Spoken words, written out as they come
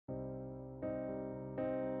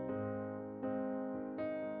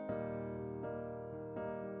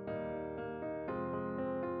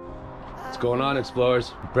What's going on,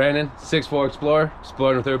 explorers? Brandon, 6'4" Explorer,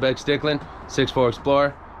 exploring with urbex Bstickland, 6'4"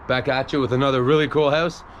 Explorer, back at you with another really cool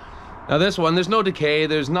house. Now this one, there's no decay,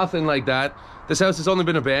 there's nothing like that. This house has only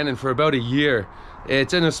been abandoned for about a year.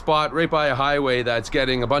 It's in a spot right by a highway that's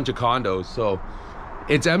getting a bunch of condos, so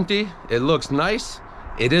it's empty, it looks nice,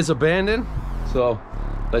 it is abandoned, so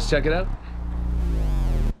let's check it out.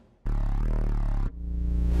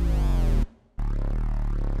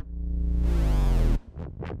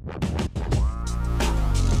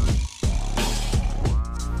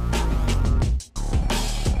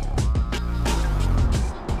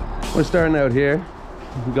 We're starting out here.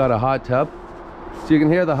 We got a hot tub, so you can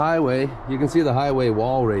hear the highway. You can see the highway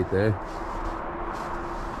wall right there.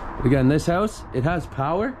 Again, this house, it has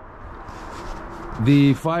power.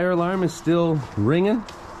 The fire alarm is still ringing,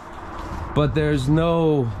 but there's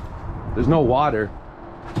no water.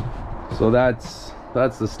 So that's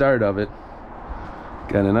the start of it.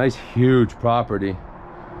 Got a nice huge property,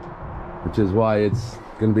 which is why it's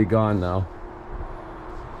gonna be gone now.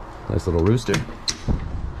 Nice little rooster.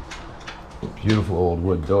 Beautiful old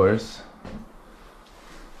wood doors.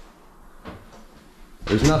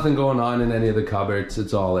 There's nothing going on in any of the cupboards.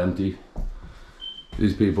 It's all empty.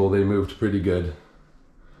 These people, they moved pretty good.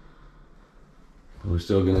 We're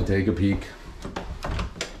still gonna take a peek.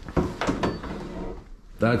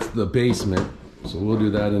 That's the basement, so we'll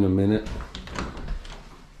do that in a minute.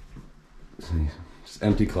 See, just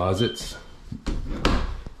empty closets.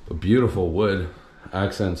 But beautiful wood,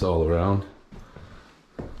 accents all around.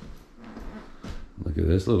 Look at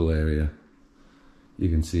this little area. You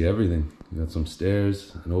can see everything. You got some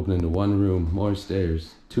stairs, an opening to one room, more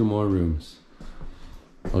stairs, two more rooms.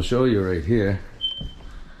 I'll show you right here.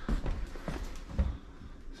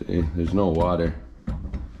 See, there's no water.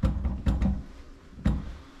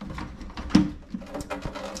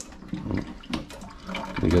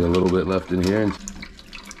 We got a little bit left in here.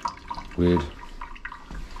 Weird.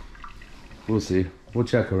 We'll see. We'll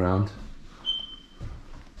check around.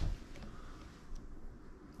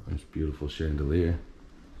 There's beautiful chandelier.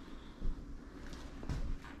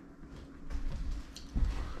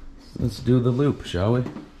 Let's do the loop, shall we?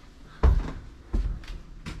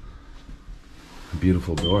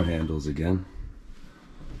 Beautiful door handles again.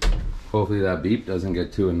 Hopefully that beep doesn't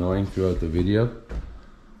get too annoying throughout the video.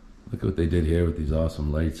 Look at what they did here with these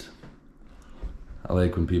awesome lights. I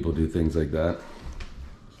like when people do things like that.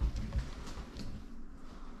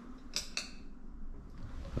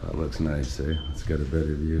 That looks nice there. Let's get a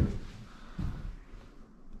better view.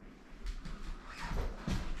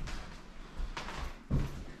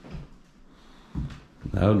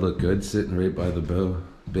 That would look good sitting right by the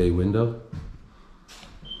bay window.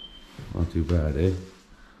 Not too bad, eh?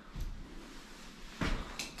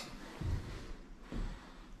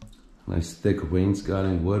 Nice thick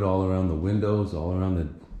wainscoting wood all around the windows, all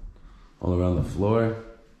around the floor.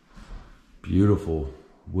 Beautiful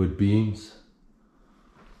wood beams.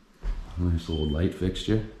 Nice little light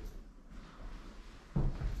fixture.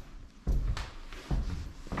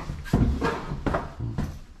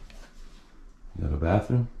 Got a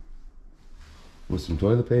bathroom with some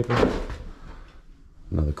toilet paper.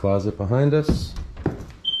 Another closet behind us.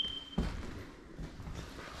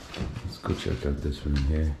 Let's go check out this room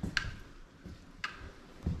here.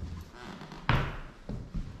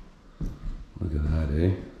 Look at that,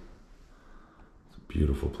 eh? It's a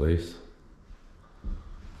beautiful place.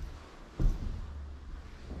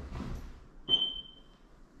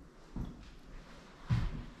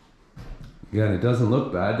 Again, it doesn't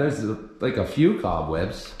look bad. There's like a few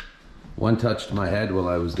cobwebs. One touched my head while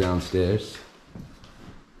I was downstairs.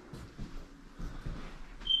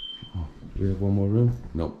 Oh, do we have one more room?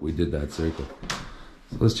 Nope, we did that circle.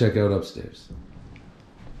 So let's check out upstairs.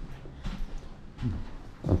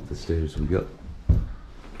 Up the stairs we go.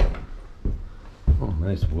 Oh,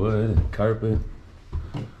 nice wood and carpet.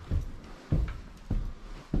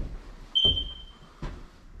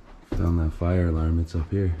 Found that fire alarm, it's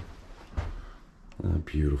up here. A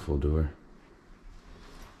beautiful door.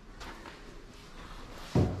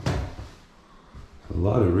 A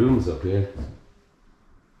lot of rooms up here.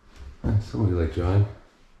 Somebody like drawing.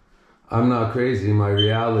 I'm not crazy, my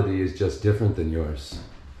reality is just different than yours.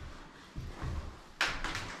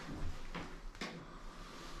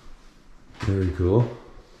 Very cool.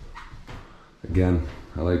 Again,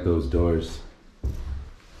 I like those doors.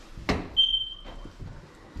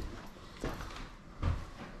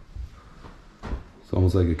 It's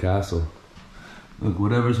almost like a castle. Look,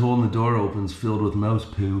 whatever's holding the door open's filled with mouse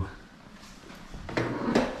poo.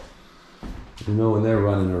 You know when they're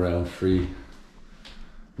running around free,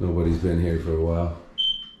 nobody's been here for a while.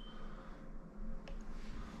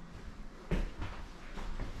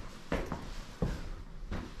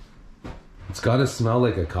 It's gotta smell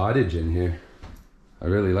like a cottage in here. I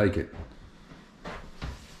really like it.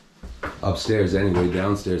 Upstairs anyway,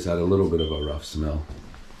 downstairs had a little bit of a rough smell,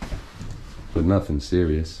 but nothing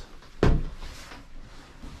serious. It's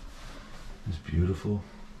beautiful.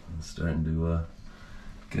 It's starting to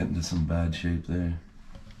get into some bad shape there.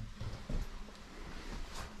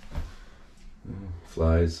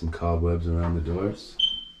 Flies, some cobwebs around the doors.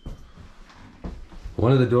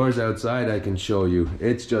 One of the doors outside I can show you.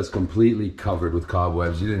 It's just completely covered with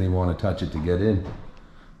cobwebs. You didn't even want to touch it to get in.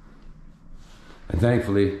 And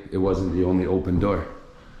thankfully, it wasn't the only open door.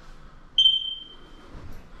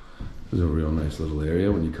 There's a real nice little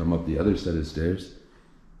area when you come up the other set of stairs.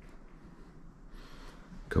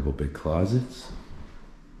 A couple big closets.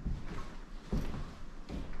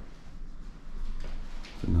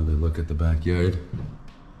 Another look at the backyard.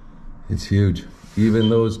 It's huge. Even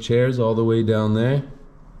those chairs all the way down there,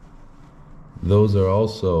 those are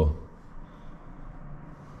also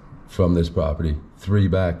from this property, 3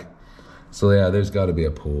 back. So yeah, there's got to be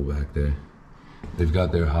a pool back there. They've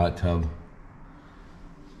got their hot tub.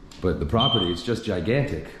 But the property is just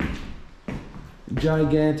gigantic.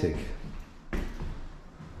 Gigantic.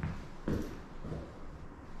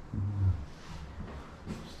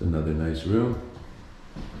 Just another nice room.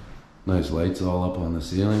 Nice lights all up on the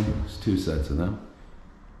ceiling. There's 2 sets of them.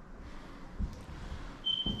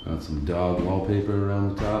 Got some dog wallpaper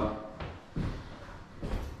around the top.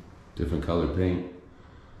 Different color paint.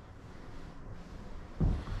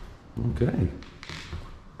 Okay.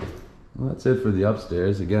 Well, that's it for the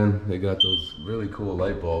upstairs. Again, they got those really cool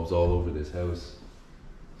light bulbs all over this house.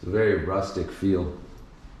 It's a very rustic feel.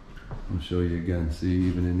 I'll show you again. See,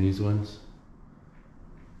 even in these ones,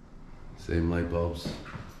 same light bulbs.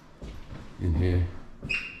 In here,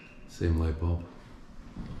 same light bulb.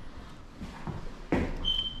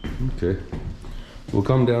 Okay, we'll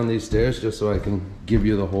come down these stairs just so I can give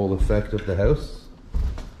you the whole effect of the house.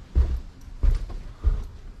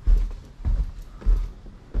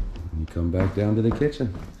 And you come back down to the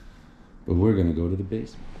kitchen, but we're gonna go to the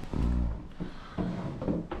basement.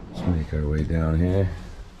 Let's make our way down here.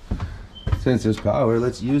 Since there's power,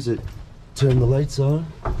 let's use it. Turn the lights on.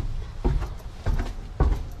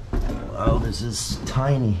 Wow, this is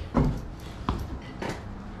tiny.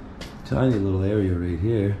 Tiny little area right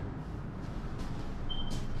here.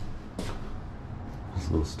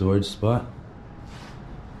 This little storage spot.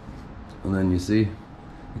 And then you see,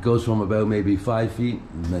 it goes from about maybe 5 feet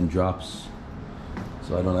and then drops.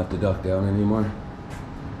 So I don't have to duck down anymore.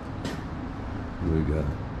 Here we go.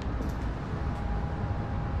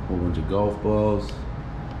 A whole bunch of golf balls.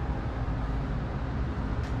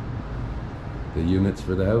 The units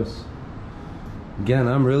for the house. Again,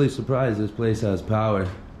 I'm really surprised this place has power.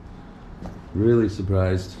 Really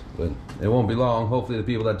surprised, but it won't be long. Hopefully the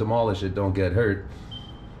people that demolish it don't get hurt.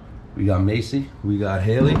 We got Macy, we got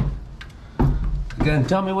Haley. Again,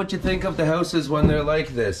 tell me what you think of the houses when they're like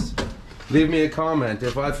this. Leave me a comment.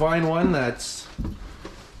 If I find one that's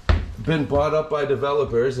been bought up by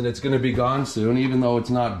developers and it's gonna be gone soon, even though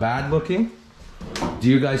it's not bad looking, do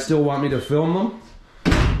you guys still want me to film them?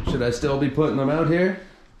 Should I still be putting them out here?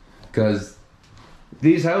 Because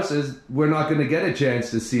these houses, we're not going to get a chance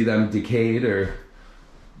to see them decayed or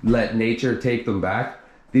let nature take them back.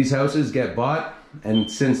 These houses get bought, and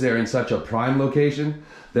since they're in such a prime location,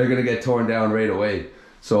 they're going to get torn down right away.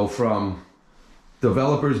 So from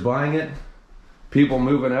developers buying it, people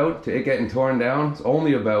moving out, to it getting torn down, it's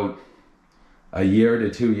only about a year to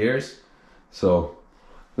 2 years. So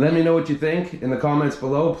let me know what you think in the comments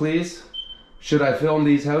below, please. Should I film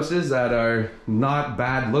these houses that are not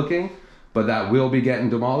bad looking, but that will be getting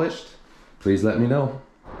demolished? Please let me know.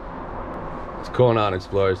 What's going on,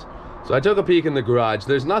 explorers? So I took a peek in the garage.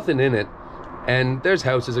 There's nothing in it, and there's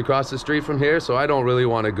houses across the street from here, so I don't really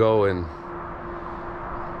want to go and...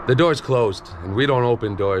 The door's closed, and we don't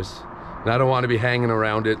open doors. And I don't want to be hanging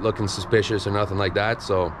around it looking suspicious or nothing like that,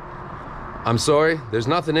 so... I'm sorry, there's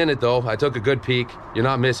nothing in it though. I took a good peek. You're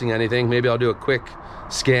not missing anything. Maybe I'll do a quick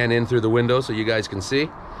scan in through the window so you guys can see.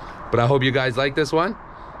 But I hope you guys like this one.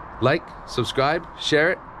 Like, subscribe,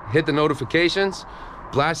 share it, hit the notifications,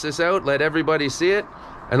 blast this out, let everybody see it,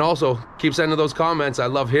 and also keep sending those comments. I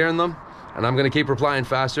love hearing them, and I'm gonna keep replying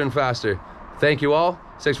faster and faster. Thank you all.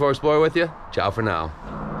 64 Explorer with you. Ciao for now.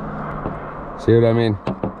 See what I mean?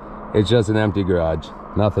 It's just an empty garage.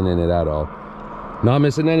 Nothing in it at all. Not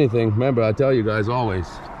missing anything. Remember, I tell you guys always,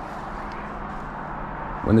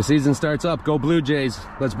 when the season starts up, go Blue Jays.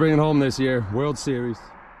 Let's bring it home this year. World Series.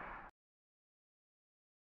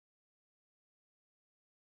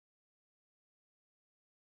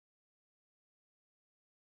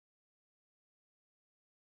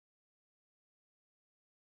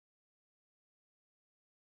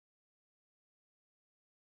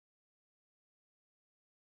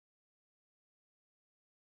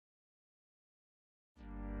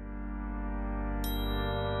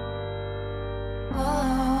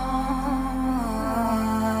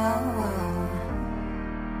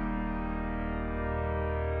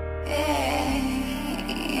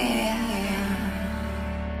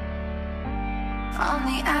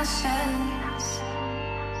 ashes,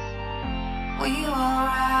 we will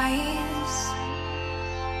rise.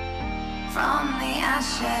 From the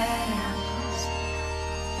ashes,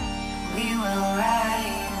 we will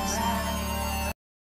rise.